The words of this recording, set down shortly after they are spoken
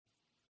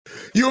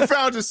You have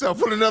found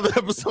yourself on another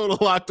episode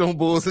of Locked On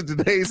Bulls. In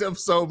today's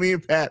episode, me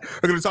and Pat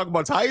are going to talk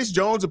about Tyus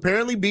Jones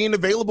apparently being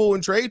available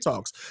in trade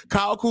talks.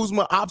 Kyle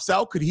Kuzma opts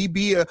out. Could he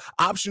be an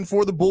option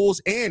for the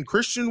Bulls? And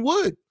Christian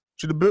Wood,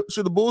 should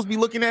the Bulls be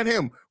looking at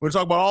him? We're going to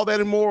talk about all that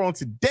and more on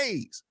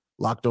today's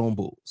Locked On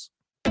Bulls.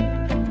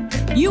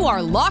 You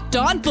are Locked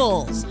On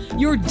Bulls,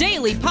 your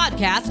daily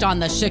podcast on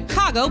the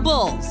Chicago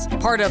Bulls,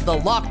 part of the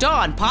Locked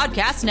On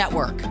Podcast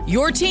Network,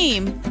 your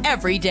team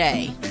every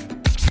day.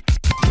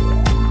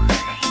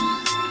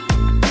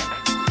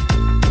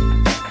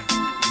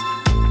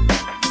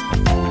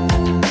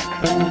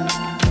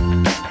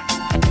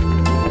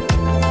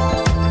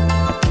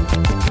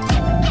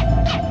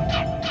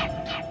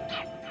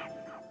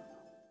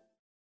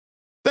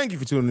 Thank you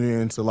for tuning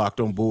in to Locked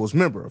On Bulls,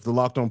 member of the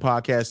Locked On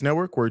Podcast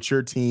Network, where it's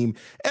your team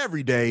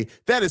every day.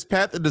 That is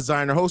Pat, the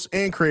designer, host,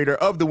 and creator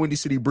of the Windy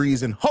City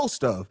Breeze and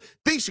host of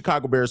the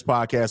Chicago Bears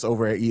podcast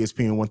over at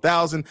ESPN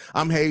 1000.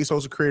 I'm Hayes,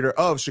 host and creator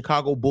of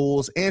Chicago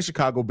Bulls and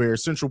Chicago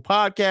Bears Central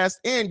podcast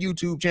and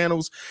YouTube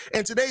channels.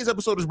 And today's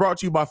episode is brought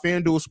to you by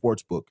FanDuel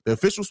Sportsbook, the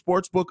official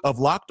sportsbook of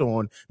Locked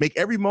On. Make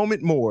every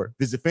moment more.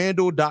 Visit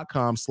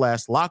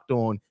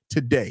FanDuel.com/LockedOn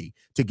today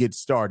to get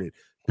started.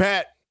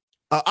 Pat,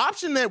 an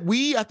option that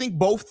I think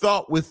both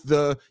thought with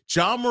the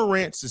John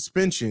Morant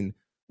suspension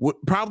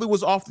probably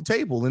was off the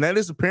table, and that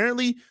is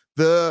apparently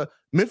the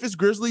Memphis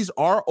Grizzlies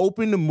are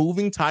open to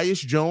moving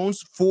Tyus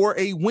Jones for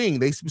a wing.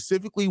 They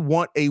specifically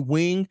want a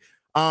wing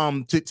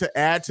to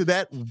add to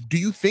that. Do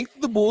you think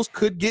the Bulls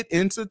could get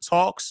into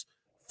talks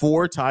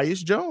for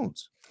Tyus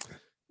Jones?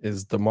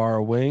 Is DeMar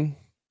a wing?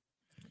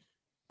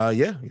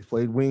 Yeah, he's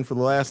played wing for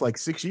the last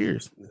 6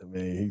 years. I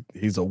mean,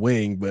 he's a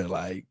wing, but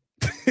I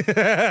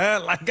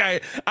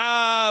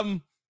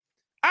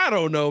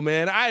don't know,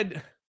 man.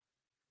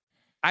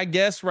 I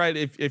guess, right,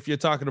 if you're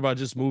talking about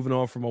just moving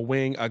on from a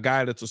wing, a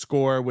guy that's a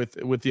scorer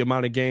with the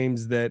amount of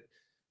games that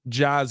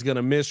Ja's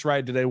gonna miss,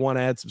 right? Do they want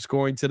to add some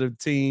scoring to the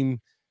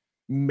team?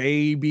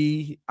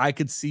 Maybe I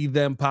could see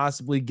them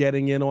possibly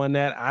getting in on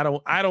that. I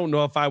don't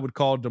know if I would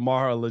call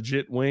DeMar a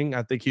legit wing.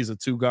 I think he's a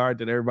two guard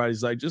that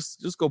everybody's like,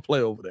 just go play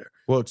over there.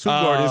 Well, two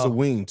guard is a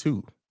wing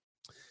too.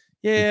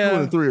 Yeah, 2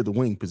 and 3 are the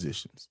wing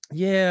positions.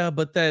 Yeah,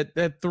 but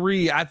that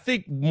three, I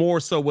think more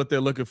so what they're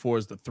looking for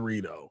is the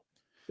three, though.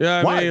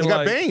 Yeah, why? You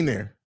got Bane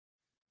there.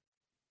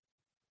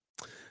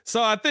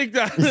 So I think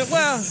that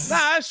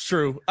that's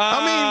true.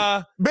 I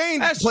mean,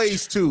 Bane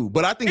plays two,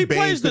 but I think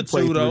Bane could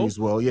play three as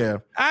well. Yeah,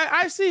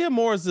 I see him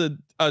more as a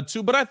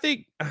two, but I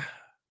think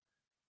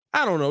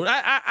I don't know.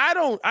 I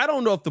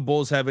don't know if the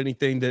Bulls have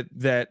anything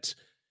that.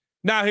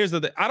 Now here's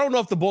the thing. I don't know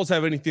if the Bulls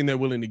have anything they're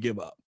willing to give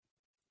up.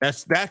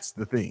 That's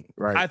the thing,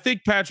 right? I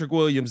think Patrick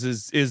Williams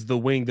is the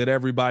wing that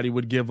everybody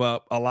would give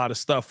up a lot of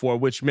stuff for,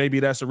 which maybe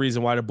that's the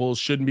reason why the Bulls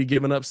shouldn't be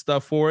giving up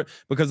stuff for it.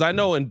 Because I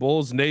know in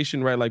Bulls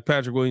Nation, right, like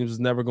Patrick Williams is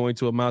never going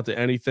to amount to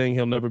anything.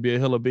 He'll never be a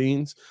hill of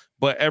beans.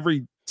 But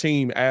every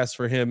team asked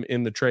for him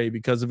in the trade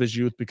because of his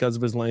youth, because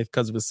of his length,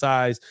 because of his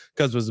size,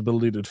 because of his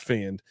ability to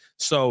defend.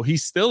 So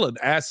he's still an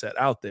asset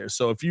out there.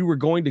 So if you were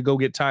going to go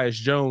get Tyus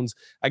Jones,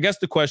 I guess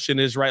the question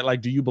is,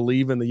 right, do you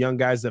believe in the young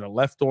guys that are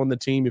left on the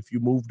team if you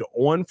moved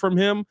on from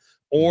him?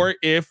 Or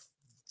if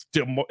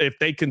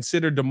they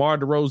consider DeMar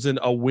DeRozan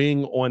a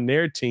wing on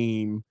their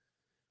team,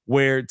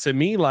 where to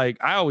me, I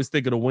always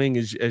think of the wing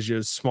as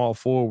your small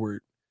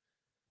forward.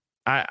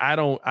 I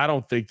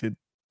don't think that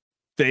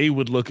they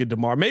would look at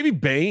DeMar. Maybe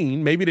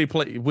Bane. Maybe they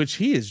play, which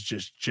he is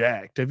just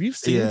jacked. Have you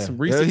seen some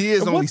recent? He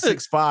is only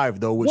 6'5"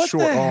 though, with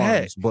short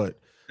arms. But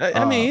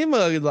I mean, he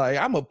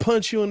I'm gonna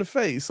punch you in the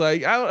face. I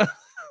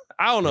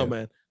don't know,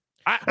 man.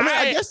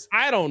 I guess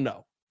I don't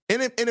know.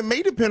 And it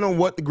may depend on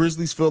what the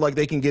Grizzlies feel like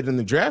they can get in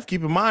the draft.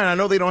 Keep in mind, I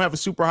know they don't have a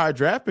super high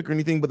draft pick or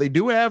anything, but they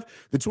do have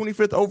the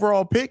 25th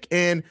overall pick,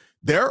 and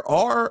there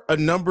are a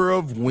number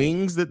of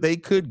wings that they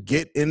could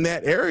get in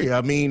that area.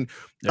 I mean,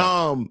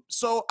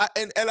 so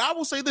I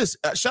will say this: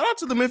 shout out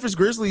to the Memphis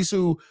Grizzlies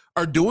who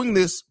are doing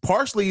this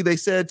partially. They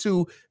said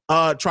to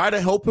try to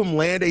help him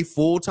land a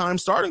full-time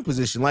starting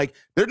position. There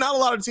are not a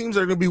lot of teams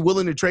that are going to be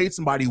willing to trade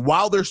somebody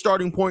while their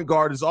starting point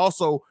guard is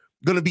also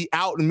going to be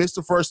out and miss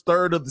the first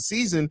third of the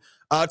season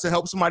to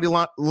help somebody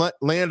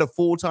land a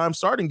full-time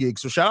starting gig.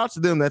 So shout out to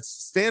them. That's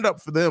stand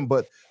up for them.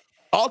 But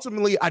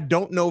ultimately, I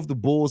don't know if the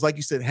Bulls, like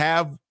you said,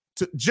 have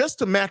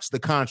to match the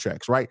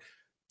contracts, right?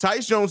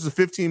 Tyus Jones is a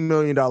 $15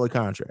 million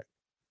contract.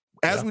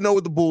 As we know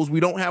with the Bulls, we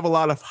don't have a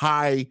lot of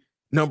high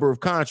number of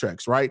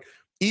contracts, right?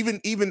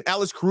 Even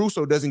Alex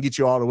Caruso doesn't get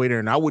you all the way there.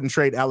 And I wouldn't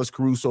trade Alex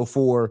Caruso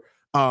for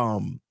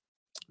Tyus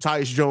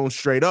Jones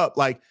straight up.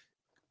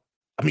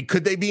 I mean,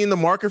 could they be in the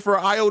market for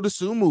Ayo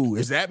Dosunmu?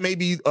 Is that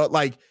maybe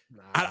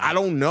I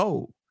don't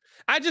know.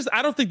 I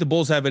don't think the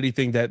Bulls have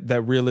anything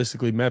that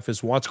realistically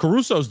Memphis wants.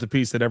 Caruso's the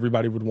piece that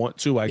everybody would want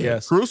too, I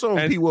guess. Caruso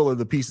and P. Will are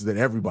the pieces that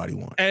everybody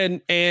wants.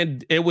 And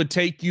it would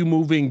take you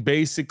moving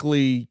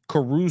basically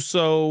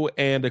Caruso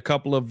and a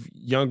couple of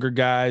younger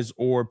guys,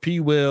 or P.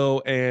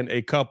 Will and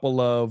a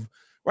couple of,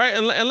 right,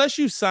 unless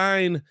you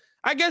sign,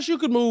 I guess you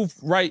could move,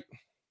 right.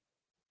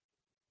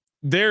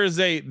 There is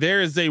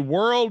a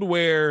world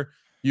where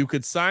You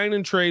could sign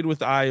and trade with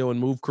Ayo and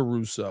move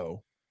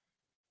Caruso.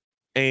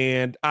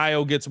 And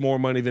Ayo gets more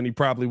money than he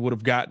probably would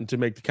have gotten to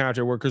make the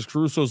contract work because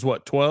Caruso's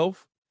what,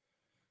 12?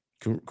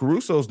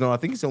 Caruso's no, I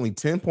think it's only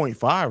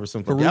 10.5 or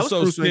something.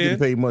 Caruso ain't getting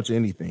paid much of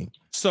anything.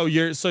 So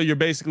you're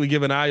basically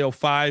giving Ayo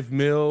 $5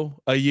 million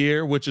a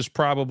year, which is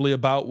probably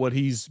about what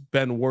he's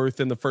been worth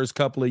in the first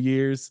couple of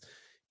years.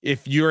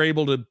 If you're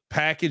able to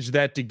package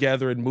that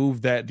together and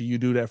move that, do you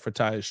do that for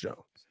Tyus Jones?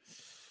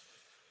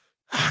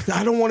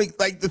 I don't want to,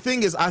 like, the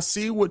thing is, I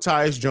see what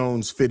Tyus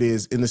Jones' fit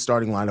is in the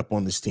starting lineup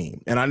on this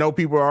team. And I know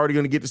people are already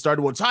going to get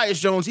started. Well, Tyus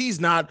Jones, he's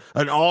not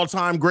an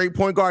all-time great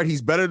point guard.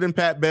 He's better than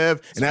Pat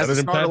Bev. And as the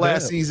start of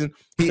last season,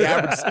 he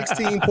averaged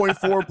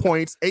 16.4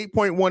 points,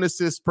 8.1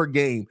 assists per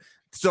game.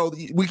 So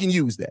we can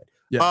use that.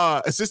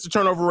 Yeah. Assist to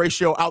turnover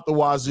ratio out the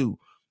wazoo.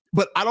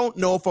 But I don't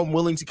know if I'm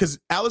willing to, because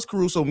Alex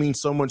Caruso means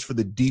so much for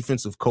the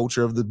defensive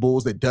culture of the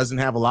Bulls that doesn't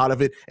have a lot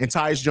of it. And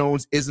Tyus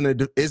Jones isn't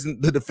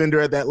the defender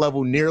at that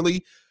level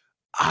nearly.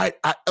 I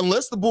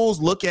unless the Bulls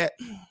look at,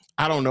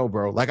 I don't know,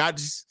 bro. Like, I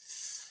just,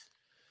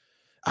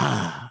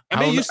 I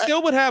mean, you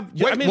still would have.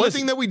 One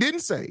thing that we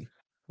didn't say,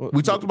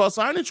 we talked about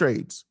signing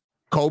trades.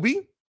 Kobe.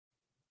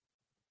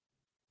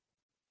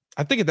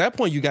 I think at that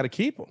point you got to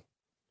keep him.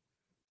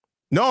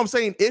 No, I'm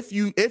saying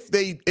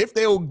if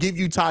they'll give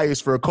you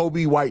Tyus for a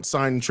Kobe White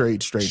signing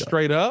trade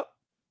straight up.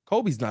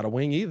 Kobe's not a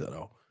wing either,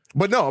 though.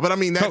 But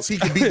he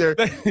could be there.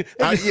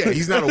 Yeah,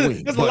 he's not a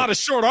wing. There's a lot of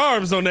short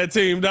arms on that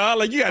team, dog.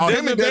 Like, you got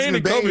Desmond Bane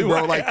and Kobe,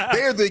 bro. White. Like,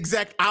 they're the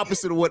exact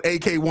opposite of what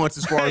AK wants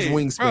as far as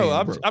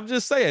wingspan. Bro, I'm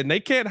just saying,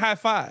 they can't high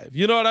five.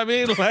 You know what I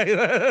mean? Like,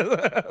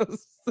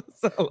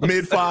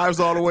 mid fives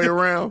all the way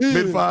around.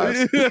 Mid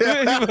fives.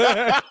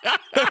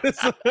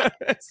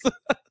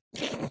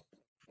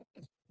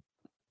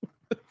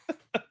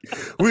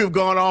 We have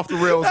gone off the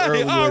rails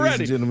early, already, ladies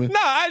and gentlemen. No,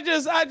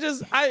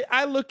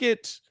 I look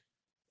at.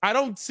 I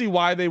don't see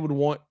why they would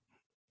want.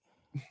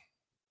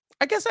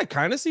 I guess I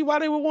kind of see why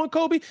they would want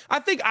Kobe. I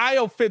think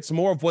Ayo fits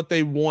more of what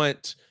they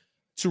want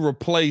to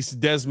replace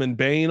Desmond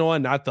Bane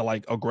on, not the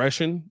like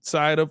aggression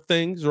side of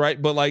things, right?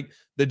 But like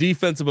the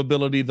defensive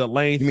ability, the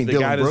length. You mean the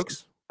Dylan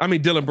Brooks?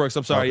 Dylan Brooks.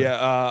 I'm sorry. Okay.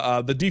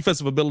 Yeah. The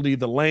defensive ability,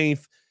 the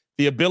length,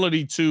 the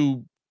ability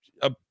to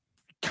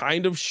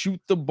kind of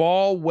shoot the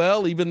ball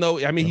well, even though,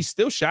 he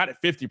still shot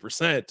at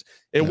 50%.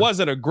 It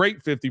wasn't a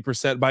great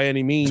 50% by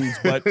any means,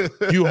 but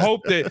you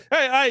hope that,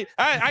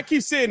 I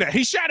keep saying that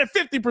he shot at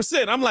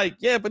 50%. I'm like,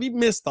 yeah, but he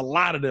missed a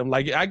lot of them.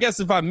 Like, I guess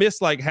if I miss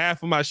like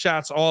half of my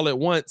shots all at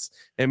once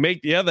and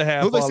make the other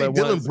half all at once.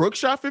 Dylan Brooks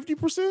shot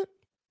 50%?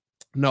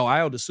 No,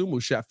 Ayo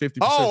Dosunmu shot 50%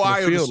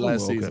 from the field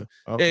last season.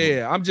 Okay.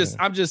 Yeah. I'm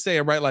just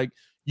saying, right? Like,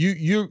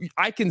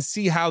 I can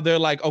see how they're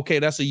like, okay,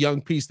 that's a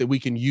young piece that we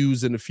can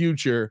use in the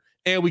future,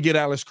 and we get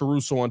Alex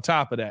Caruso on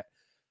top of that.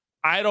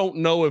 I don't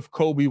know if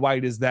Kobe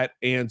White is that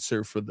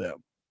answer for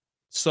them.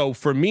 So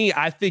for me,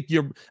 I think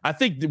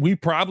we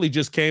probably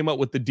just came up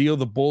with the deal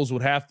the Bulls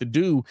would have to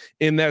do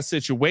in that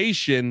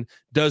situation.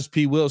 Does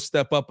P. Will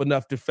step up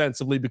enough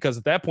defensively? Because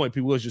at that point,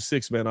 P. Will's your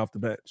sixth man off the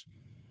bench.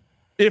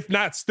 If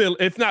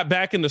not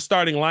back in the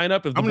starting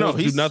lineup, if the Bulls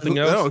do nothing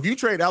else. No, if you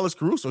trade Alex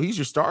Caruso, he's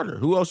your starter.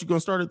 Who else you going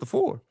to start at the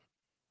 4?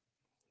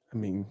 I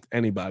mean,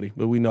 anybody,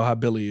 but we know how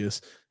Billy is.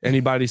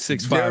 Anybody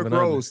 6'5" Derrick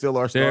Rose still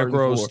our starting. Derrick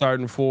Rose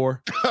starting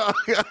 4.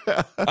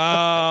 Yeah,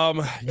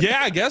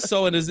 I guess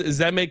so. And does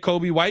that make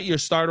Kobe White your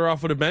starter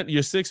off of the bench,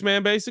 your sixth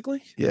man,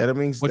 basically? Yeah, that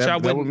means I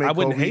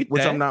wouldn't hate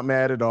which that. I'm not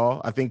mad at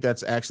all. I think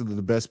that's actually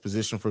the best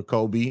position for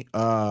Kobe.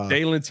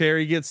 Dalen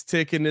Terry gets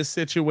tick in this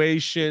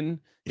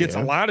situation. Gets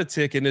a lot of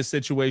tick in this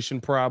situation,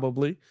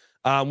 probably,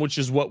 which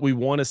is what we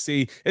want to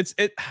see.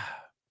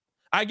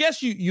 I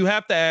guess you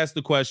have to ask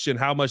the question,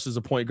 how much does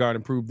a point guard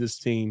improve this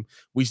team?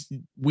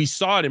 We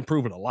saw it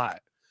improve it a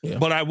lot. Yeah.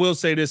 But I will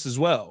say this as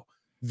well.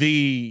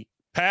 The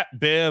Pat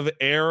Bev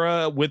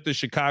era with the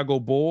Chicago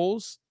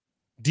Bulls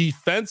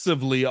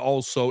defensively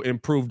also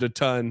improved a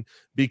ton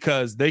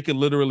because they could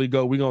literally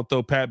go, we're going to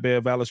throw Pat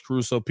Bev, Alex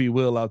Caruso, P.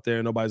 Will out there,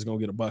 and nobody's going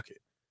to get a bucket.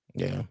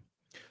 Yeah.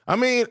 I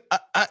mean,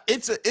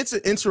 it's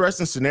an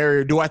interesting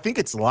scenario. Do I think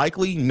it's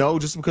likely? No,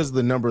 just because of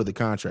the number of the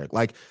contract.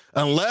 Like,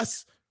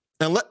 unless,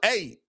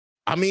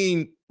 I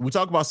mean, we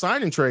talk about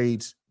signing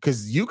trades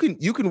because you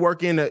can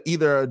work in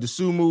either a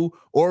Dosunmu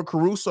or a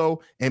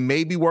Caruso and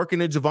maybe work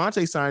in a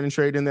Javonte signing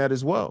trade in that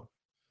as well.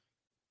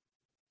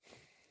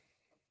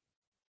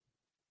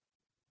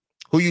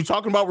 Who you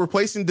talking about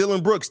replacing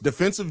Dylan Brooks?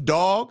 Defensive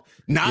dog,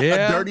 not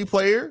a dirty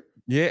player.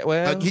 Yeah,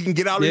 well, he can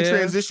get out in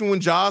transition when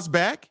Ja's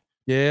back.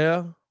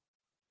 Yeah,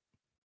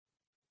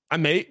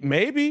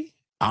 maybe.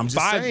 I'm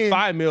just saying.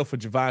 $5 million for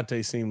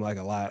Javonte seemed like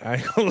a lot. I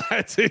ain't gonna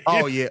lie to you.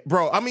 Oh yeah,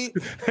 bro. I mean,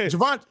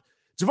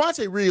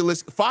 Javonte,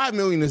 realistic, $5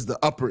 million is the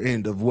upper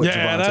end of what.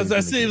 Yeah,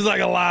 that seems like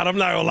a lot. I'm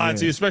not gonna lie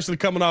to you, especially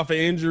coming off an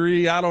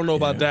injury. I don't know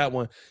about that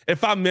one.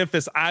 If I'm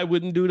Memphis, I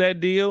wouldn't do that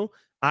deal.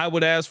 I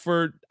would ask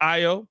for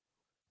Ayo,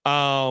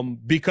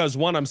 because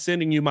one, I'm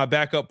sending you my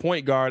backup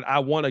point guard. I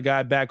want a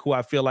guy back who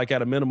I feel like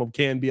at a minimum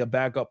can be a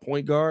backup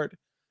point guard.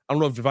 I don't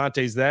know if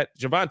Javonte's that.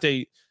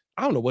 Javonte,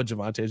 I don't know what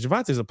Javonte is.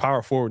 Javonte's a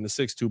power forward in the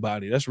 6'2"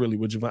 body. That's really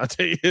what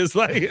Javonte is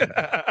like.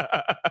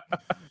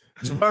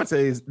 Javonte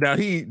is now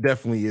he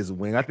definitely is a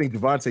wing. I think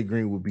Javonte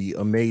Green would be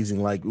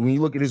amazing. Like when you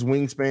look at his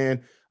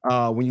wingspan,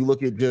 when you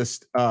look at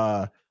just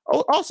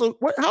also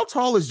how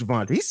tall is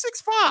Javonte? He's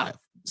 6'5".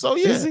 So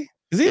yeah. Is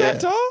he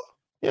that tall?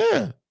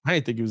 Yeah. I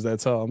didn't think he was that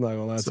tall. I'm not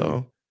gonna lie to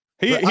you.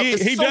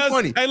 He does.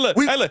 Funny. Hey, look.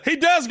 He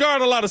does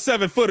guard a lot of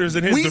 7-footers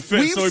in his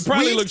defense, so he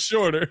probably looks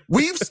shorter.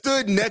 We've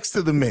stood next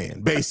to the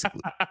man,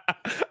 basically.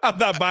 I'm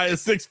not buying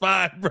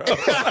 6'5", bro.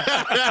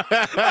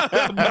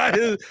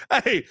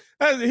 Hey,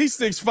 he's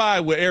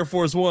 6'5" with Air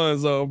Force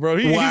Ones on, bro.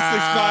 He's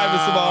 6'5"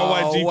 with some all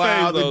white G.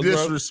 Wow, the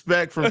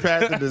disrespect from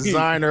Pat the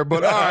designer.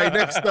 But all right,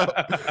 next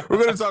up, we're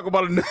going to talk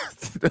about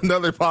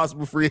another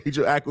possible free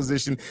agent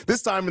acquisition.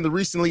 This time in the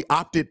recently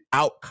opted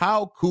out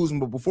Kyle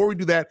Kuzma. But before we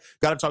do that,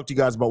 got to talk to you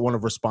guys about one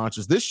of our sponsors.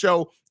 This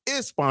show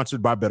is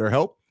sponsored by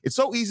BetterHelp. It's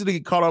so easy to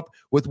get caught up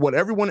with what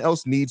everyone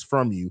else needs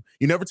from you.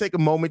 You never take a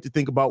moment to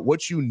think about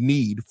what you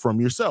need from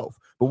yourself.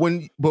 But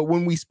when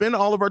we spend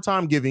all of our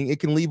time giving,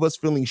 it can leave us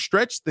feeling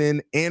stretched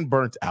thin and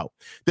burnt out.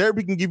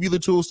 Therapy can give you the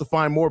tools to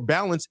find more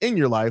balance in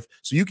your life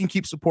so you can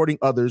keep supporting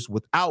others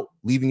without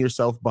leaving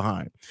yourself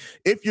behind.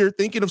 If you're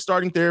thinking of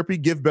starting therapy,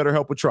 give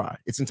BetterHelp a try.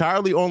 It's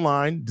entirely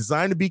online,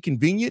 designed to be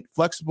convenient,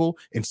 flexible,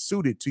 and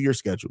suited to your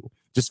schedule.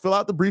 Just fill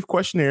out the brief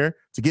questionnaire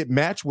to get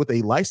matched with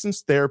a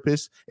licensed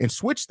therapist and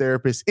switch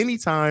therapists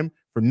anytime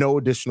for no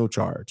additional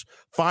charge.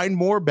 Find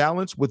more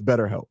balance with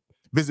BetterHelp.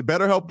 Visit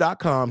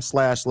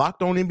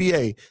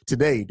BetterHelp.com/LockedOnNBA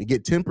today to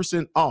get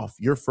 10% off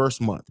your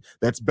first month.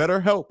 That's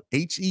BetterHelp,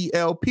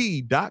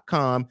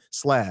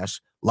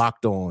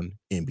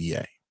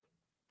 HELP.com/LockedOnNBA.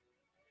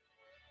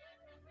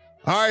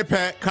 All right,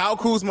 Pat. Kyle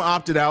Kuzma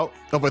opted out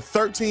of a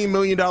 $13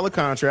 million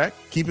contract.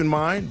 Keep in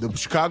mind, the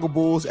Chicago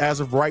Bulls, as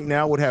of right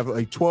now, would have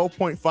a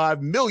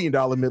 $12.5 million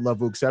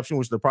mid-level exception,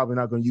 which they're probably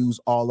not going to use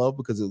all of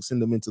because it'll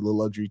send them into the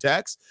luxury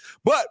tax.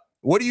 But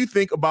what do you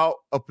think about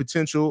a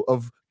potential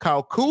of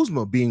Kyle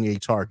Kuzma being a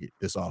target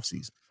this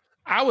offseason?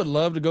 I would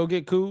love to go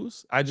get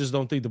Kuz. I just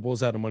don't think the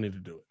Bulls have the money to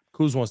do it.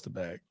 Kuz wants the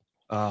bag.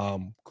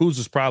 Kuz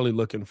is probably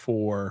looking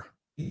for...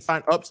 He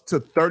signed up to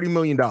 $30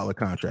 million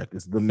contract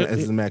is the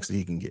max that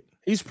he can get.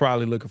 He's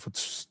probably looking for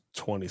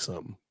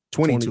 20-something.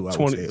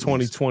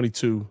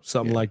 22,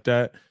 something like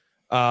that.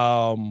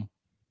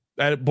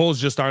 Bulls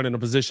just aren't in a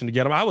position to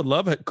get him. I would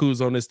love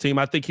Kuz on this team.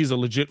 I think he's a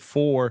legit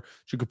 4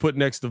 you could put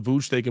next to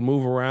Vooch. They can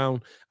move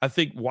around. I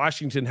think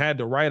Washington had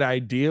the right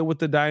idea with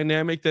the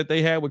dynamic that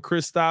they had with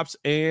Kristaps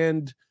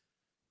and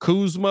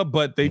Kuzma,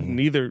 but they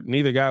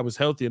neither guy was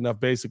healthy enough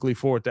basically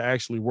for it to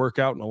actually work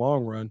out in the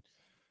long run.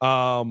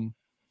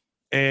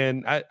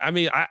 And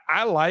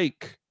I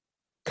like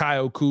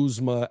Kyle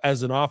Kuzma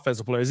as an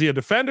offensive player. Is he a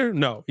defender?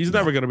 No, he's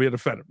never going to be a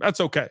defender. That's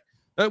okay.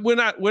 We're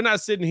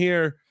not sitting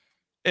here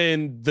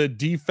in the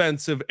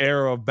defensive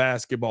era of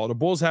basketball. The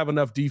Bulls have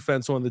enough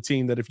defense on the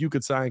team that if you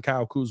could sign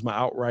Kyle Kuzma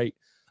outright,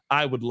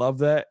 I would love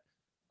that.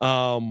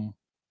 And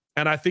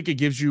I think it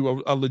gives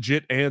you a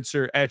legit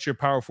answer at your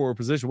power forward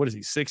position. What is he,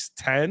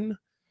 6'10"?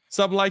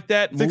 Something like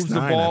that. Moves the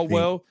ball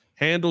well.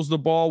 Handles the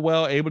ball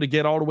well, able to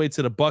get all the way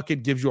to the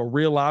bucket, gives you a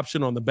real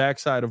option on the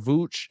backside of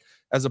Vooch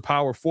as a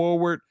power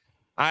forward.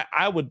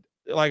 I would,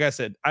 like I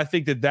said, I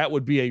think that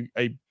would be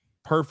a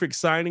perfect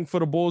signing for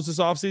the Bulls this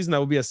offseason. That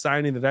would be a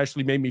signing that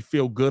actually made me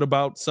feel good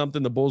about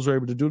something the Bulls were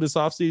able to do this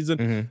offseason.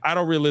 Mm-hmm. I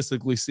don't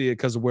realistically see it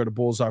because of where the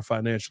Bulls are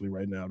financially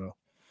right now, though.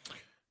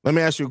 Let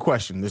me ask you a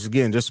question. This,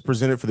 again, just to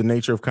present it for the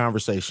nature of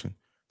conversation.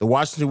 The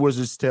Washington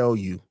Wizards tell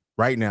you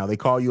right now, they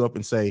call you up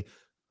and say,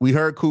 we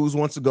heard Kuz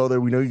wants to go there.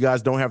 We know you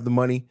guys don't have the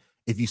money.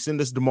 If you send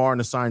us DeMar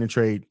in a sign and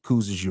trade,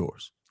 Kuz is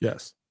yours.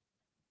 Yes.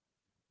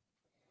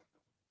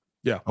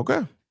 Yeah.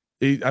 Okay.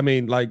 The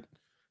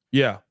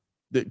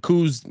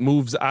Kuz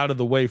moves out of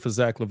the way for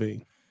Zach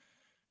LaVine.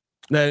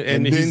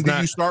 And then do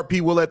you start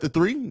P. Will at the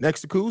 3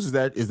 next to Kuz? Is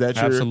that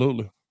your...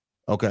 Absolutely.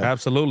 Okay.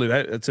 Absolutely.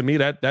 That to me,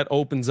 that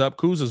opens up.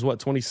 Kuz is what,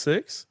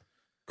 26?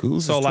 Kuz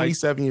is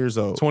 27 years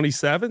old.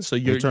 27. So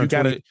you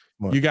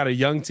got a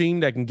young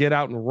team that can get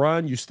out and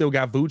run. You still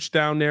got Vooch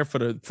down there for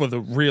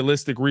the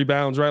realistic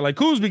rebounds, right? Like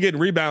Kuz be getting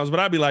rebounds, but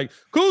I'd be like,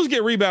 Kuz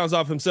get rebounds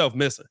off himself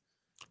missing.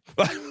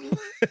 I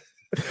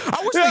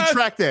wish they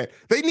tracked that.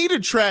 They need to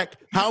track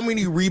how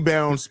many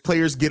rebounds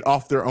players get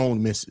off their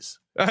own misses.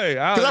 Hey,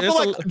 because I feel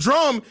like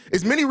Drum,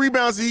 as many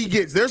rebounds as he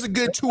gets, there's a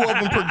good 2 of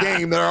them per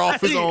game that are off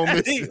his own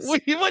misses.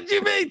 What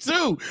you mean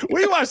 2?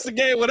 We watched the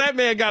game where that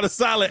man got a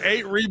solid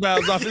 8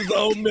 rebounds off his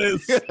own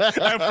miss, and 4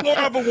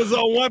 of them was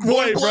on one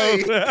play, bro.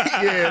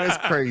 Yeah,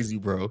 that's crazy,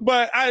 bro.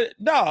 But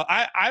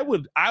I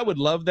would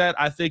love that.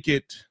 I think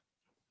it.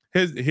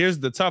 Here's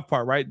the tough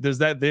part, right? Does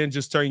that then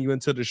just turn you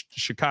into the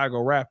Chicago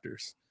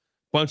Raptors?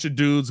 Bunch of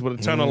dudes with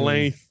a ton of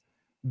length.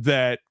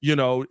 That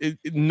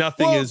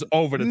nothing is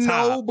over the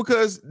top. No,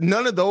 because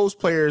none of those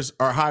players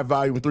are high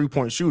volume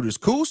 3-point shooters.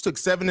 Kuz took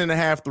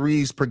 7.5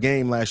 threes per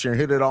game last year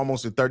and hit it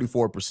almost at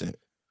 34%.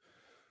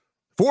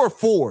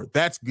 4-4,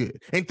 that's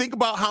good. And think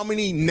about how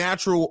many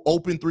natural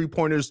open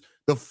 3-pointers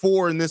the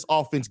 4 in this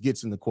offense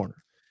gets in the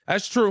corner.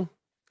 That's true.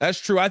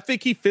 I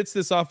think he fits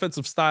this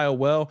offensive style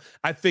well.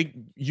 I think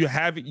you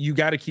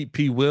got to keep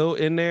P. Will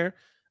in there.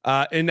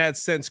 In that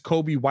sense,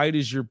 Kobe White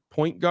is your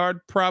point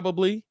guard,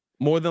 probably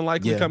more than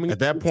likely coming at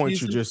that point.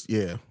 Season. You just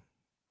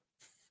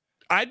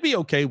I'd be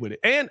okay with it.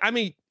 And I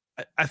mean,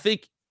 I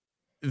think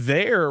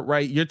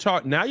right. You're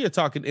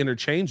talking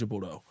interchangeable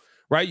though,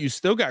 right? You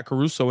still got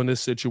Caruso in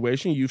this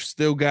situation. You've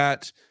still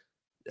got.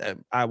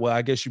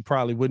 I guess you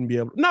probably wouldn't be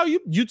able. No,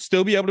 you'd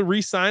still be able to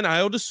re-sign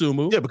Ayo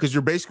Dosunmu. Yeah, because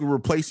you're basically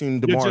replacing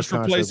DeMar's. You're just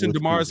replacing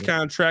DeMar's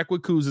contract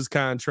with Kuz's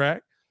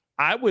contract.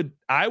 I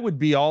would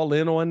be all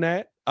in on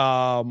that.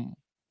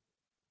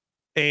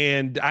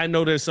 And I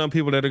know there's some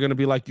people that are going to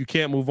be like, you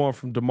can't move on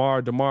from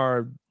DeMar.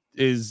 DeMar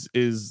is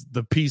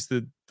the piece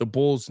that the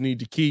Bulls need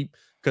to keep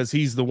because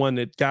he's the one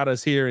that got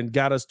us here and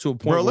got us to a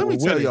point. Bro, let me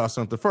tell y'all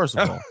something. First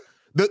of all.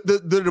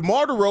 The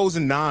DeMar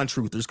DeRozan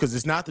non-truthers, because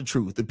it's not the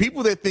truth. The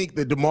people that think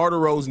that DeMar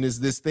DeRozan is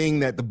this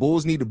thing that the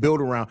Bulls need to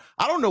build around,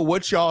 I don't know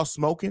what y'all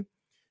smoking.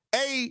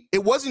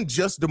 It wasn't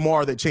just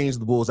DeMar that changed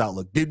the Bulls'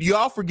 outlook. Did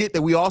y'all forget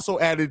that we also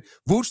added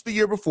Vooch the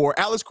year before,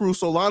 Alex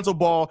Caruso, Lonzo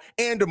Ball,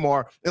 and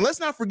DeMar? And let's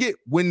not forget,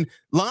 when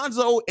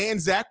Lonzo and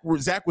Zach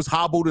was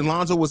hobbled and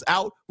Lonzo was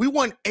out, we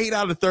won 8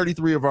 out of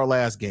 33 of our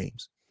last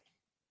games.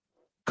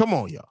 Come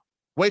on, y'all.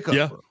 Wake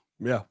up,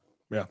 bro.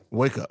 Yeah.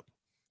 Wake up.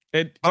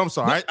 I'm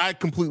sorry, I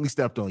completely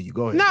stepped on you.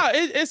 Go ahead. No,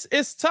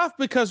 it's tough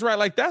because, right,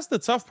 like that's the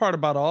tough part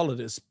about all of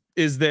this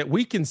is that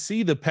we can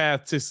see the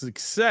path to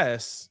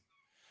success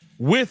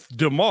with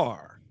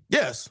DeMar.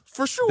 Yes,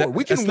 for sure.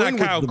 We can win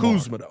with Kyle DeMar.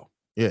 Kuzma, though.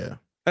 Yeah.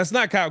 That's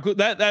not Kyle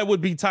Kuzma. That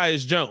would be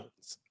Tyus Jones.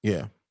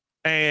 Yeah.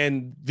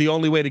 And the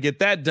only way to get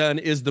that done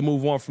is to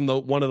move on from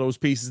one of those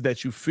pieces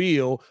that you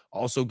feel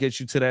also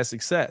gets you to that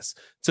success.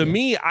 To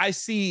me, I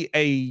see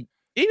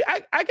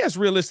I guess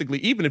realistically,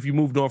 even if you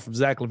moved on from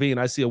Zach LaVine,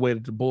 I see a way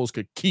that the Bulls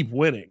could keep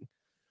winning.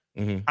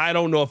 Mm-hmm. I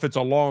don't know if it's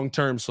a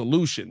long-term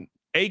solution.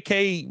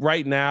 AK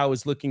right now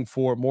is looking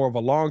for more of a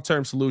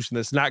long-term solution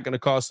that's not going to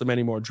cost them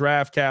any more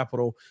draft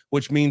capital,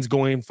 which means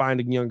going and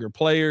finding younger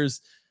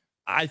players.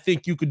 I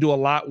think you could do a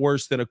lot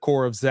worse than a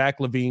core of Zach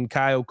LaVine,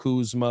 Kyle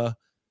Kuzma.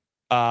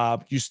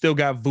 You still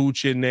got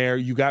Vooch in there.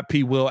 You got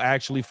P. Will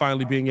actually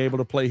finally being able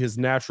to play his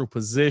natural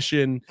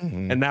position.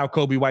 Mm-hmm. And now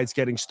Kobe White's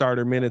getting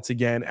starter minutes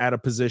again at a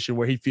position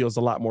where he feels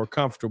a lot more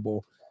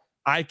comfortable.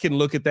 I can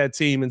look at that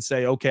team and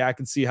say, okay, I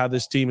can see how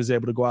this team is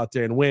able to go out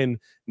there and win.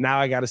 Now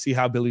I got to see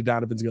how Billy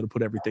Donovan's going to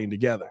put everything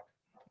together.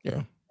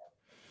 Yeah.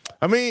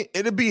 I mean,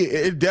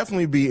 it'd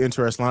definitely be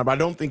interesting, but I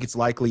don't think it's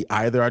likely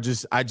either. I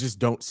just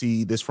don't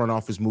see this front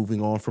office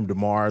moving on from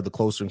DeMar the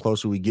closer and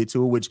closer we get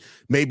to it, which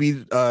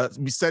maybe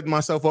be setting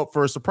myself up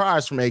for a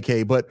surprise from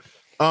AK. But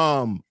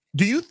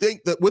do you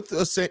think that with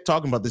us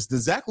talking about this, the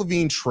Zach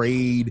LaVine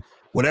trade,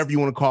 whatever you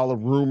want to call it,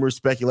 rumor,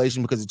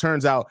 speculation, because it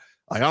turns out,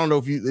 like, I don't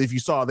know if you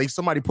saw,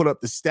 somebody put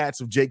up the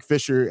stats of Jake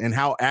Fisher and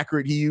how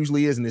accurate he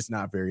usually is, and it's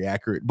not very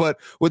accurate.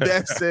 But with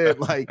that said,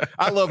 like,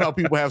 I love how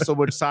people have so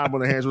much time on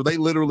their hands where they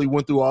literally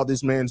went through all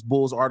this man's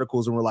Bulls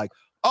articles and were like,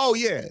 oh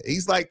yeah,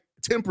 he's like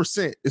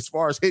 10% as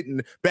far as hitting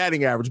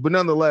batting average. But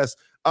nonetheless,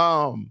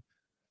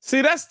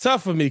 see, that's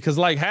tough for me because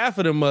like half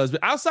of them must be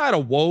outside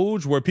of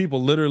Woj, where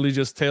people literally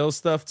just tell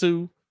stuff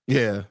to.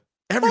 Yeah.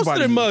 Most of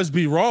them must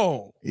be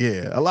wrong.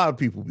 Yeah, a lot of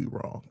people be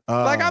wrong.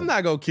 Like, I'm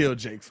not gonna kill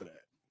Jake for that.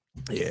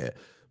 Yeah.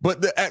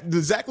 But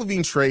the Zach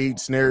LaVine trade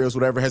scenarios,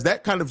 whatever, has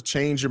that kind of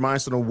changed your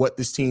mindset on what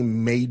this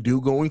team may do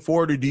going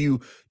forward? Or do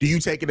you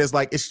take it as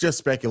like it's just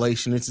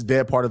speculation? It's a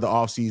dead part of the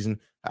offseason.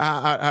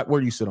 Where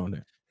do you sit on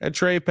that? That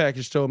trade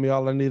package told me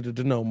all I needed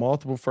to know: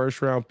 multiple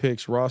first-round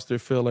picks, roster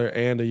filler,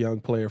 and a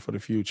young player for the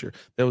future.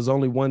 There was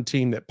only one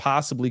team that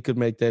possibly could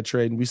make that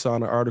trade, and we saw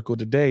in an article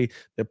today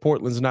that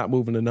Portland's not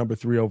moving the number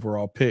 3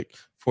 overall pick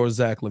for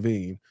Zach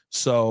LaVine.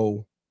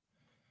 So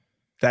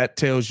that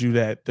tells you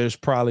that there's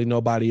probably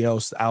nobody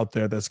else out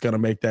there that's going to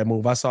make that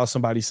move. I saw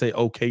somebody say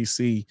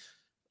OKC.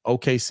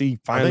 OKC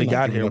finally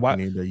got here. Why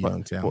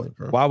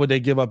would they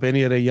give up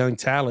any of their young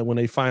talent when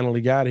they finally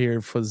got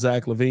here for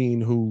Zach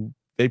LaVine, who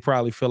they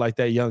probably feel like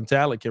that young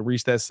talent can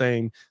reach that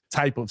same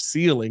type of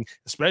ceiling,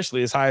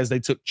 especially as high as they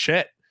took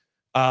Chet.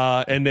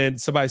 And then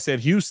somebody said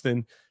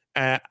Houston.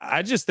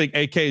 I just think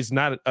AK is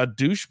not a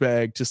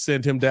douchebag to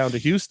send him down to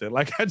Houston.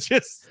 Like, I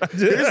just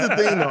here's the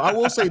thing, though. I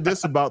will say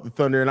this about the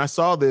Thunder, and I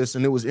saw this,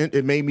 and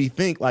it made me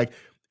think, like,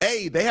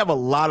 they have a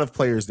lot of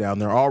players down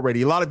there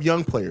already, a lot of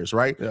young players,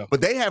 right? Yeah.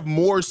 But they have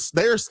more.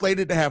 They're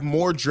slated to have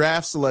more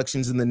draft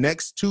selections in the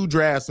next 2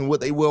 drafts than what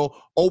they will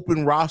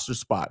open roster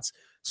spots.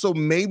 So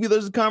maybe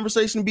there's a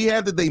conversation to be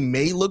had that they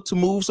may look to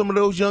move some of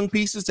those young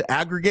pieces to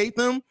aggregate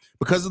them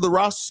because of the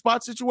roster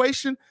spot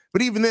situation.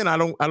 But even then, I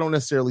don't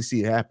necessarily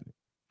see it happening.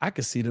 I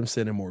could see them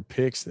sending more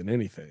picks than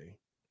anything.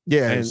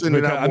 Yeah. Because,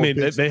 I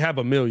mean, they have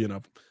a million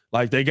of them.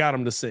 Like, they got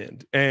them to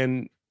send.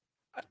 And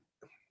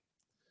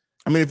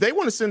I mean, if they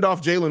want to send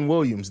off Jalen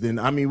Williams, then,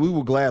 I mean, we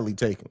will gladly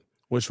take him.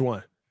 Which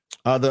one?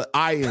 The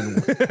Jalen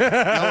Williams.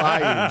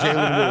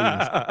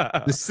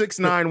 The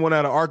 6'9" one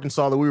out of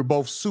Arkansas that we were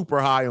both super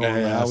high on.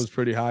 I was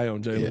pretty high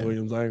on Jalen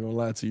Williams. I ain't going to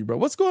lie to you, bro.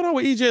 What's going on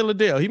with EJ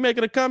Liddell? He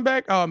making a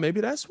comeback? Oh,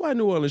 maybe that's why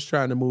New Orleans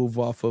trying to move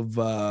off of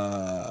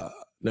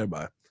never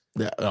mind.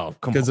 Yeah, oh,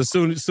 come on. Because as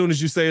soon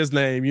as you say his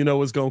name, you know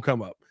what's gonna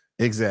come up.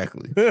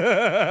 Exactly.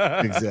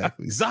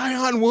 Exactly.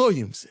 Zion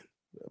Williamson.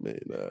 I mean,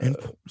 And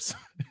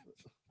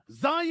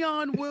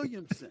Zion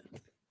Williamson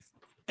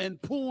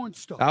and porn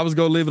star. I was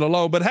going to leave it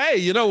alone, but hey,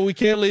 you know, we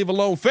can't leave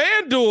alone.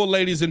 FanDuel,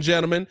 ladies and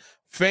gentlemen.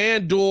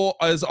 FanDuel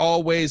is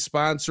always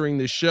sponsoring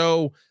the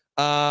show.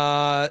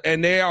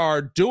 And they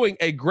are doing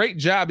a great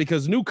job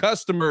because new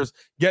customers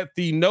get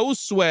the no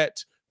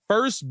sweat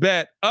first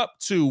bet up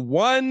to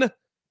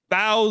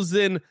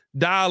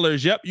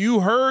 $1,000. Yep, you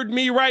heard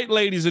me right,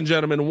 ladies and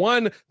gentlemen.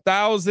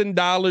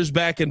 $1,000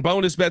 back in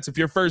bonus bets if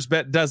your first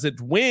bet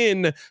doesn't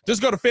win. Just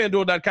go to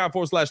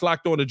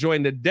FanDuel.com/locked on to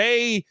join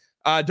today.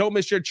 Don't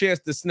miss your chance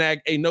to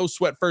snag a no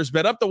sweat first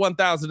bet up to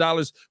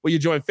 $1,000 when you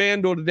join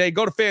FanDuel today.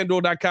 Go to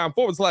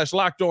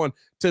FanDuel.com/locked on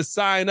to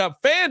sign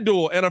up.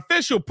 FanDuel, an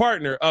official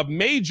partner of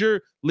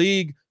Major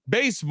League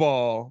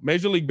Baseball.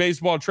 Major League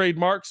Baseball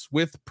trademarks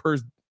with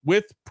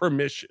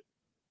permission.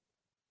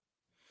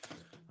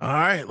 all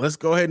right, let's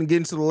go ahead and get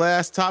into the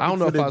last topic. I don't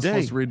know if I was day.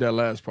 supposed to read that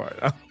last part.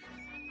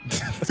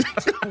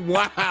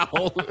 Wow. I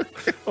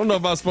don't know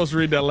if I was supposed to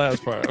read that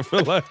last part. I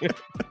feel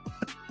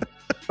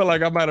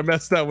like I might have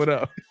messed that one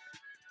up.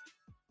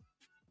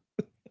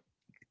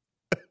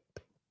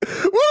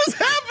 What is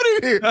happening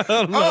here? I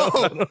don't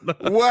know.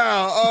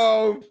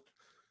 Wow.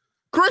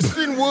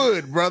 Christian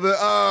Wood, brother.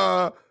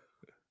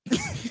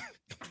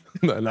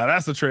 No,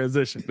 that's a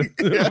transition.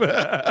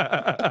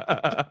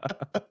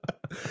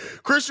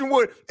 Christian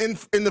Wood in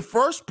the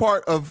first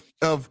part of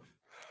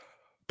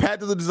Pat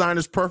the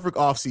Designer's perfect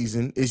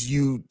offseason is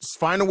you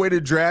find a way to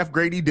draft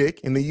Grady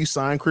Dick and then you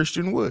sign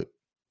Christian Wood.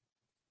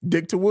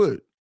 Dick to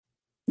Wood.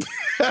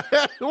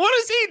 What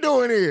is he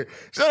doing here?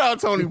 Shout out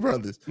Tony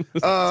Brothers.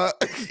 But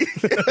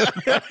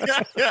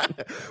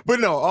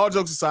no, all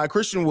jokes aside,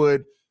 Christian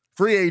Wood,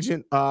 free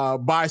agent.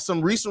 By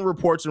some recent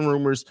reports and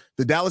rumors,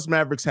 the Dallas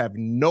Mavericks have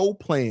no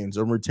plans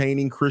on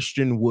retaining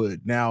Christian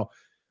Wood. Now,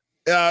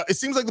 it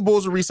seems like the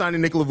Bulls are re-signing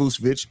Nikola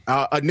Vucevic.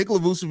 Nikola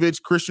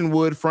Vucevic, Christian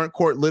Wood, front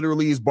court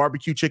literally is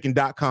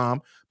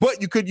barbecuechicken.com.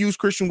 But you could use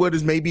Christian Wood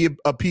as maybe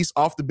a piece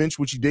off the bench,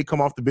 which he did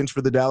come off the bench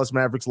for the Dallas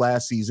Mavericks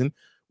last season.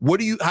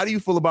 How do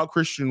you feel about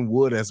Christian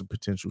Wood as a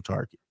potential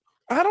target?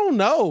 I don't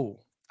know.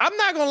 I'm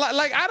not gonna lie.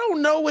 Like, I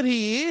don't know what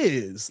he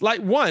is.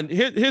 Like,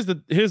 here's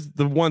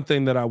the one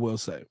thing that I will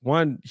say.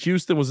 One,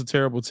 Houston was a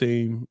terrible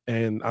team,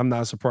 and I'm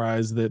not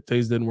surprised that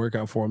things didn't work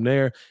out for him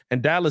there.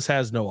 And Dallas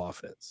has no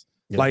offense.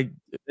 Yeah. Like,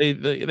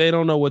 they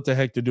don't know what the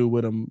heck to do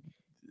with him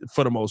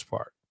for the most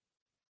part.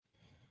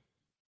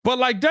 But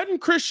like,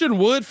 doesn't Christian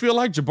Wood feel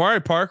like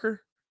Jabari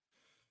Parker?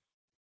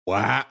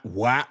 What?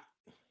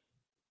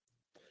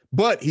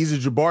 But he's a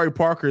Jabari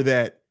Parker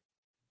that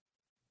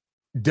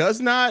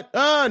does not.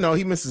 No,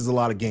 he misses a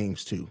lot of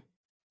games too.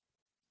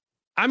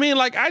 I mean,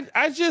 like, I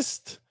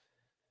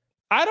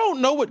don't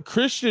know what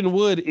Christian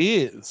Wood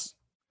is.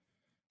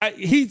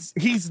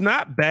 He's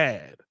not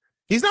bad.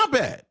 He's not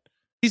bad.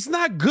 He's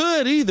not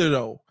good either,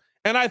 though.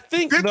 And I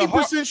think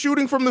 50%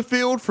 shooting from the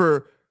field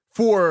for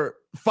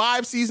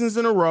 5 seasons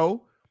in a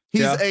row.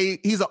 He's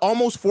an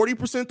almost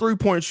 40%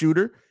 3-point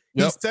shooter.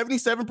 He's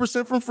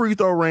 77% from free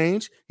throw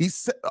range.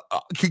 He's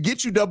could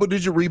get you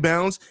double-digit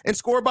rebounds and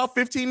score about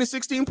 15 to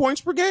 16 points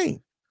per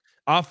game.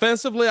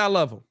 Offensively, I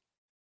love him.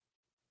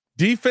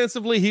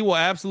 Defensively, he will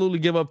absolutely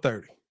give up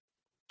 30.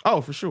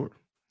 Oh, for sure.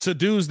 To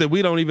dudes that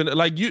we don't even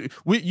like. You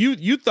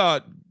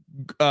thought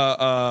you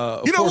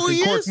know who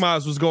he is?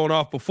 Korkmaz was going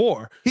off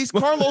before. He's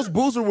Carlos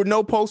Boozer with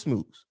no post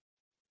moves.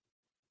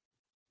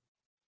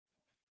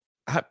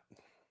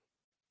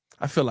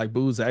 I feel like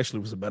Booz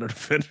actually was a better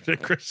defender than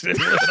Christian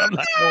Wood. I'm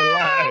not gonna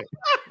lie.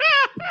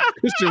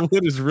 Christian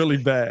Wood is really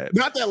bad.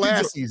 Not that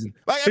last season.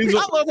 Like,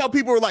 I love how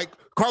people are like,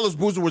 Carlos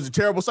Boozer was a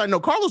terrible side. No,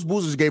 Carlos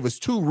Boozer gave us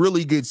 2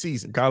 really good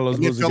seasons. Carlos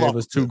Boozer gave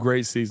us 2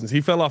 great seasons. He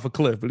fell off a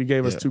cliff, but he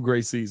gave us 2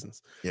 great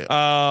seasons. Yeah.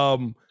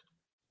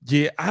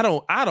 I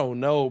don't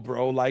know,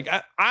 bro. Like,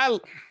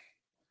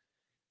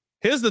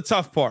 here's the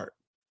tough part.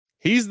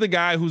 He's the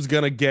guy who's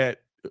gonna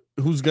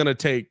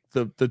take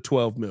the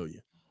 12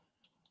 million.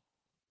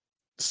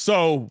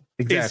 So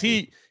Is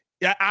he,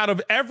 out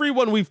of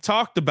everyone we've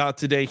talked about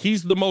today,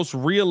 he's the most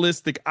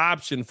realistic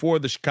option for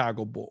the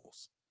Chicago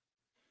Bulls.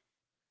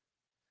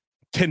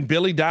 Can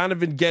Billy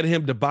Donovan get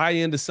him to buy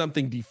into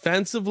something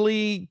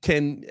defensively?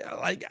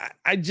 I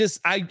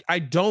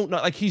don't know.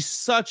 Like, he's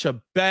such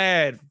a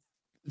bad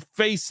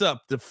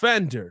face-up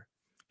defender.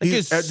 Like,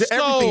 he's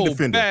everything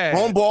defender. Bad.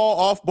 On ball,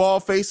 off ball,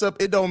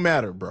 face-up, it don't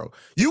matter, bro.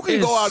 You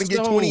can go out and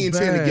get 20 and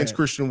 10 against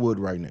Christian Wood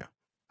right now.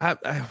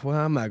 Well,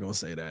 I'm not gonna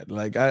say that.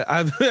 Like, that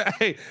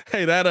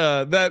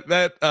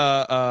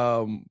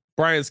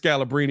Brian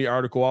Scalabrine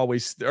article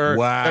always, that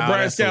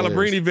Brian Scalabrine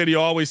hilarious.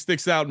 Video always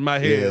sticks out in my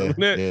head.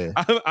 Yeah.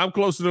 I'm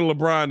closer to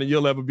LeBron than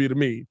you'll ever be to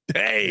me.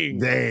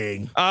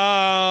 Dang.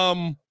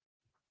 But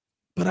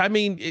I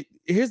mean,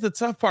 here's the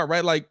tough part,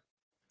 right? Like,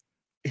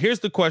 here's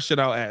the question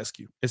I'll ask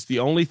you. It's the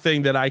only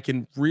thing that I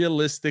can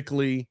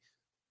realistically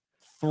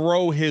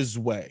throw his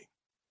way.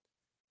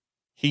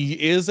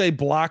 He is a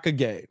block a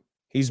game.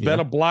 He's been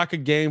a block a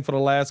game for the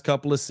last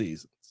couple of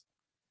seasons.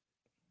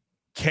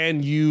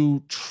 can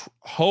you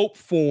hope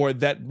for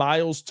that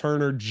Miles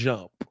Turner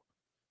jump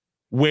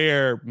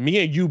where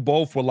me and you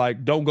both were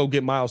like, don't go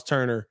get Miles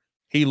Turner.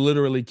 He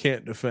literally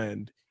can't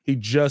defend. He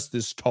just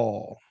is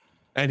tall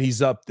and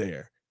he's up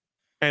there.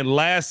 And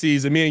last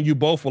season, me and you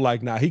both were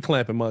like, nah, he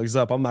clamping mugs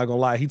up. I'm not going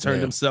to lie. He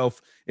turned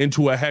himself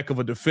into a heck of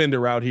a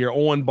defender out here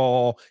on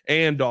ball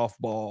and off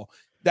ball.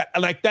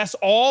 That's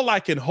all I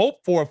can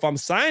hope for if I'm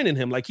signing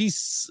him. Like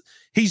he's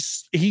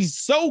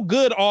so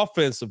good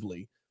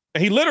offensively.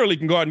 And he literally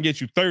can go out and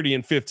get you 30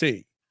 and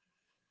 15.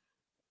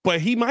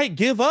 But he might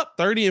give up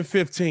 30 and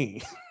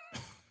 15.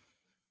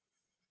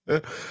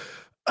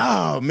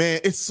 Oh,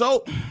 man. It's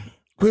so...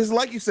 Because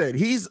like you said,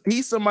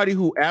 he's somebody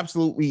who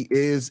absolutely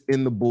is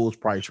in the Bulls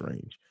price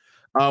range.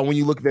 When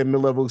you look at that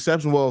mid-level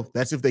exception, well,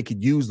 that's if they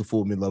could use the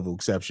full mid-level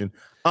exception.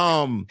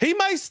 He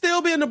might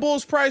still be in the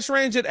Bulls price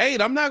range at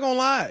 8. I'm not going to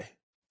lie.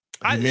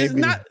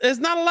 It's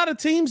not a lot of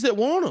teams that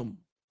want him.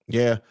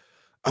 Yeah.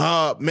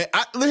 Man,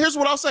 here's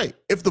what I'll say.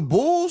 If the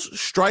Bulls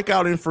strike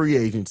out in free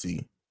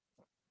agency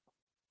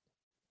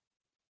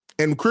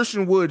and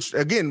Christian Wood,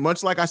 again,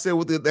 much like I said,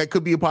 that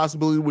could be a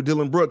possibility with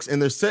Dylan Brooks, and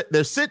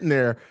they're sitting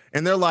there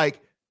and they're like,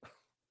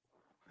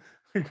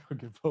 we're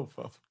gonna get both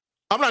of them.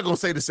 I'm not gonna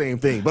say the same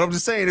thing, but I'm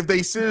just saying if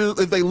they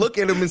look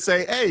at him and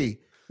say, "Hey,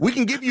 we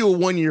can give you a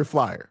 1-year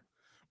flyer,"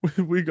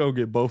 we gonna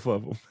get both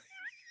of them.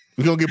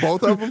 We gonna get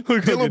both of them.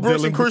 Dylan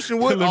Brooks and Christian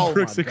Wood. Dylan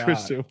Brooks and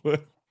Christian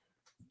Wood.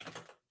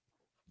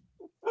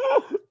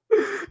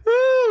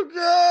 Oh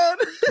God!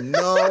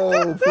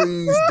 No,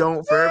 please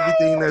don't. For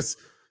everything that's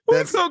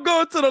gonna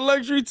go into the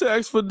luxury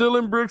tax for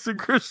Dylan Brooks and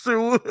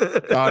Christian Wood.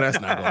 Oh, that's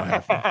not gonna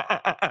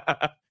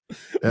happen.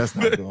 That's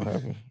not gonna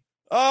happen.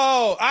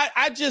 Oh,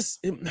 I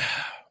just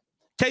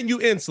can you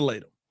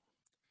insulate them?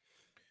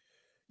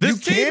 This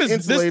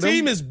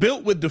team is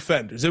built with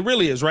defenders. It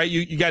really is, right?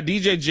 You got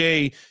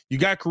DJJ, you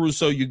got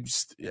Caruso.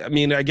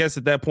 I guess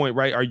at that point,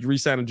 right? Are you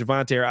re-signing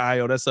Javante or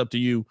Ayo? That's up to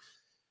you.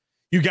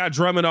 You got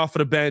Drummond off of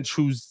the bench,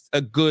 who's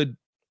a good,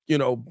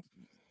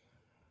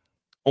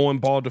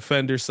 on-ball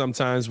defender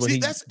sometimes when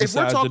if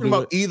we're talking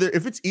about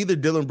if it's either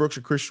Dylan Brooks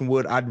or Christian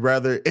Wood, I'd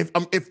rather if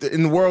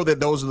in the world that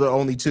those are the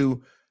only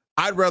two.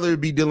 I'd rather it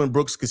be Dylan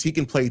Brooks because he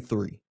can play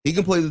 3. He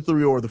can play the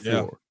 3 or the 4.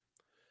 Yeah.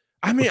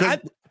 I mean,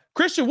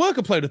 Christian Wood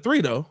can play the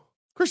 3 though.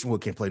 Christian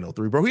Wood can't play no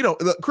 3, bro.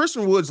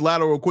 Christian Wood's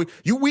lateral quick.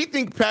 We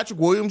think Patrick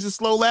Williams is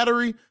slow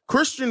laterally.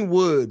 Christian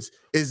Woods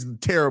is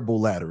terrible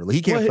laterally.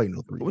 He can't play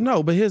no 3.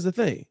 No, but here's the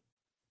thing.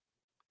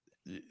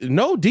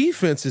 No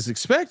defense is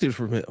expected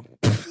from him.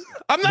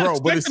 I'm not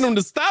expecting him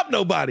to stop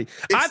nobody.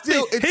 I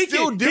think he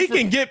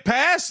can get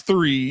past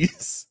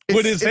 3s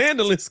with his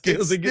handling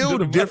skills. It's still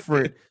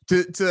different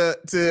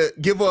to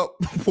give up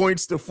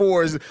points to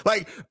 4s.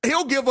 Like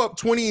he'll give up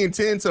 20 and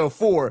 10 to a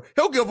 4.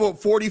 He'll give up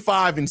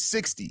 45 and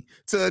 60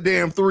 to a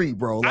damn 3,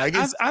 bro. Like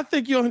I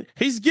think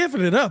he's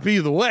giving it up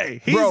either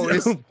way.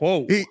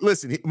 Whoa.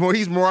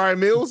 He's Mariah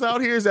Mills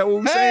out here. Is that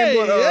what we're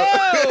saying?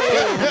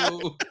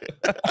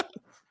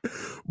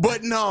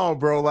 But no,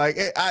 bro. Like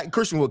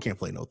Christian Wood can't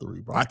play no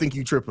 3, bro. I think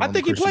you tripping. I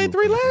think he played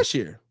 3 last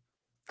year.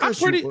 I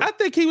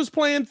think he was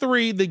playing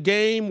 3 the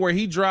game where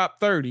he dropped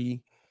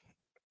 30.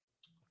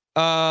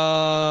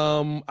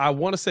 I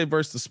want to say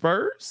versus the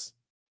Spurs.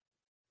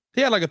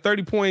 He had like a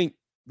 30-point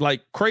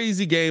like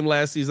crazy game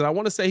last season. I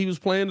want to say he was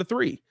playing the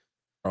 3.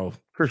 Bro,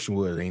 Christian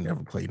Wood ain't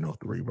never played no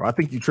 3, bro. I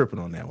think you tripping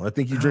on that one. I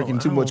think you're drinking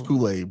too much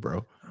Kool-Aid,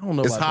 bro. I don't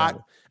know. It's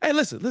hot. Hey,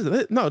 listen.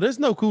 No, there's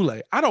no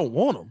Kool-Aid. I don't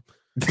want him.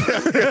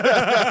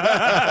 I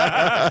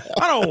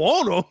don't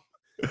want him.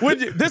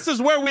 This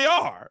is where we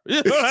are.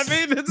 You know what I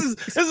mean?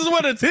 This is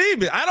where the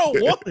team is. I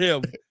don't want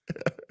him.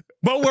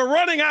 But we're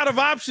running out of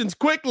options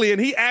quickly, and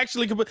he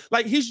actually can,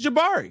 like, he's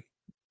Jabari.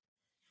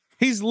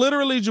 He's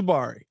literally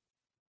Jabari.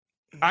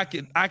 I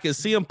can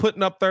see him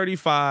putting up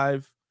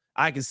 35.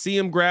 I can see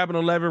him grabbing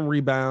 11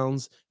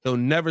 rebounds. He'll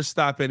never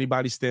stop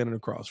anybody standing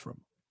across from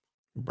him.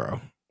 Bro.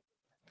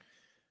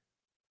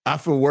 I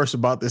feel worse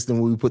about this than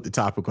when we put the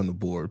topic on the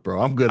board,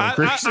 bro. I'm good on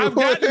Christian. I've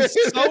gotten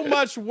so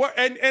much work,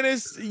 and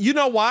it's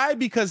why?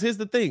 Because here's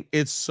the thing: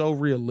 it's so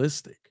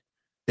realistic.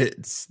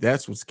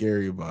 That's what's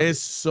scary about it. It's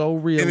so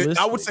realistic. And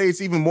I would say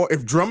it's even more.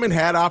 If Drummond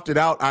had opted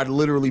out, I'd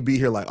literally be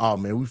here like, oh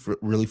man, we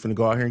really finna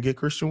go out here and get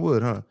Christian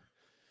Wood, huh?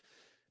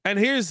 And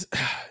here's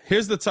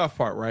the tough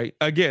part, right?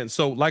 Again,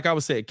 so like I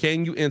was saying,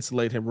 can you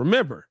insulate him?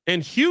 Remember,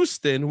 in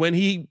Houston, when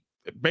he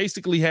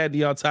basically had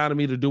the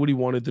autonomy to do what he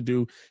wanted to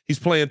do, he's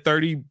playing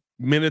 30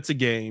 minutes a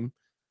game.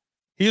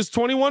 He has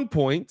 21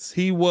 points.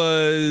 He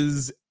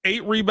was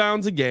 8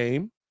 rebounds a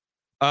game.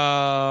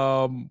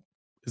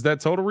 Is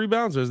that total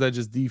rebounds or is that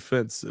just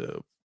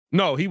defensive?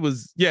 No, he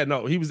was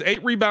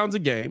 8 rebounds a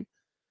game.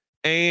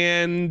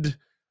 And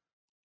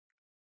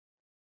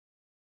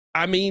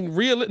I mean,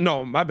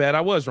 no, my bad.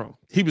 I was wrong.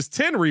 He was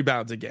 10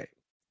 rebounds a game.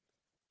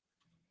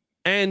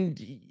 And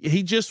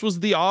he just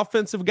was the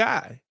offensive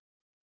guy.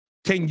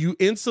 Can you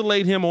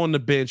insulate him on the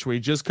bench where he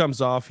just comes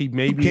off? He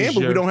maybe can,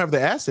 but we don't have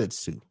the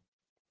assets to.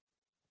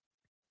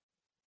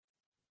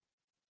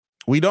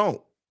 We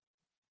don't.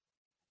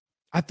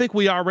 I think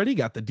we already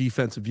got the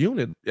defensive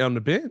unit on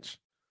the bench.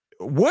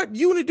 what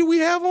unit do we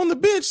have on the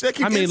bench that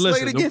can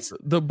insulate against?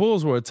 The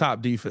Bulls were a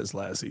top defense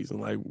last season.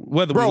 Like,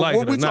 whether we like it or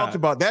not. What we talked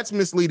about, that's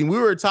misleading. We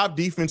were a top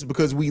defense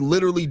because we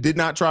literally did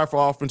not try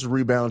for offensive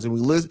rebounds, and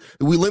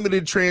we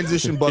limited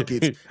transition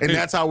buckets, and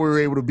that's how we were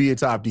able to be a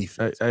top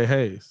defense. Hey,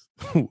 Hayes,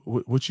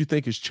 what you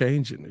think is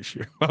changing this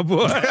year, my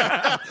boy?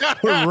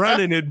 We're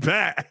running it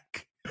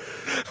back.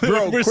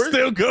 Bro, we're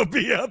still going to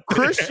be up there.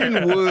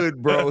 Christian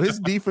Wood, bro, his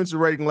defensive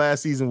rating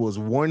last season was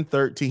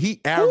 113.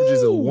 He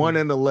averages a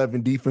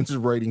 1-11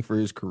 defensive rating for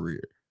his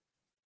career.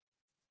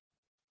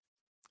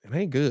 It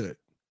ain't good.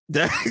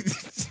 It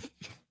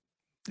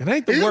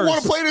ain't the worst. You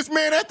want to play this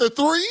man at the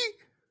 3?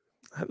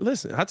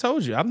 Listen, I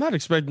told you, I'm not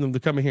expecting them to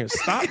come in here and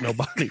stop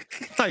nobody.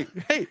 Like,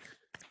 hey,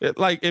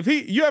 like if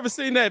you ever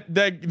seen that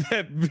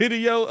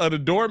video of the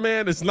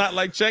doorman? It's not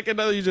like checking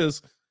though. You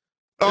just,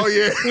 oh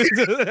yeah,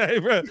 hey,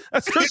 bro,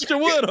 that's Christian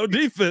Wood on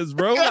defense,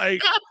 bro.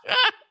 Like,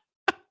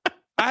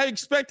 I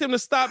expect him to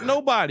stop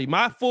nobody.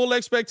 My full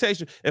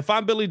expectation. If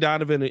I'm Billy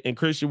Donovan and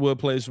Christian Wood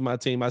plays for my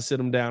team, I sit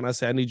him down. I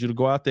say, I need you to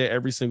go out there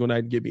every single night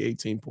and give me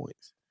 18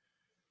 points.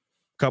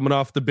 Coming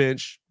off the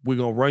bench, we're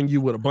going to run you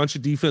with a bunch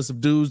of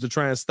defensive dudes to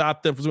try and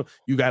stop them.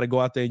 You got to go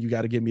out there and you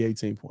got to give me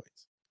 18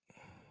 points.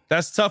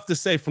 That's tough to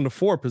say from the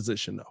 4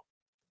 position, though.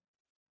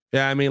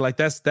 Yeah, I mean, like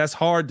that's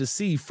hard to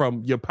see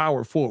from your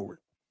power forward.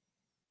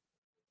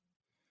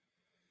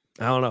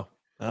 I don't know.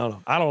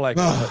 I don't like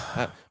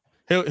it.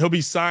 He'll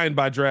be signed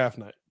by draft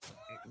night.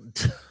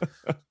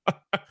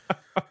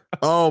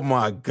 Oh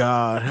my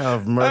God,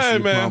 have mercy. Hey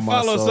man,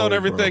 follow us on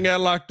everything bro.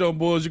 at Locked On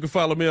Bulls. You can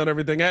follow me on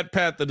everything at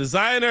Pat the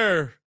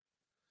Designer.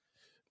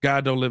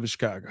 God don't live in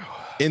Chicago.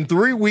 In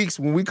 3 weeks,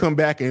 when we come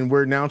back and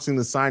we're announcing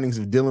the signings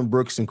of Dylan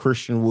Brooks and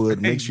Christian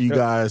Wood, make sure you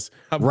guys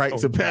write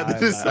to Pat the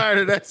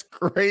Designer. That's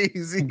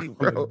crazy,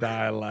 bro.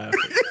 Die laughing.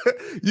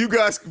 You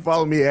guys can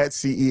follow me at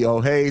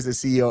CEO Hayes, at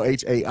CEO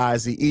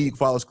Haize. You can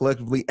follow us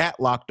collectively at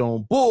Locked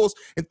On Bulls.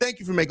 And thank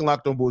you for making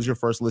Locked On Bulls your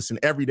first listen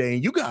every day.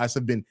 And you guys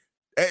have been,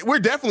 we're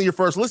definitely your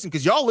first listen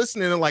because y'all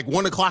listening at like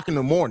 1 o'clock in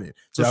the morning.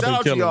 So shout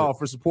out to y'all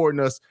for supporting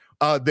us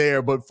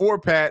there. But for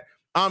Pat,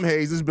 I'm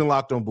Hayes. This has been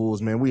Locked On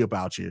Bulls, man. We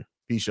about you.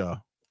 Peace, y'all.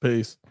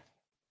 Peace.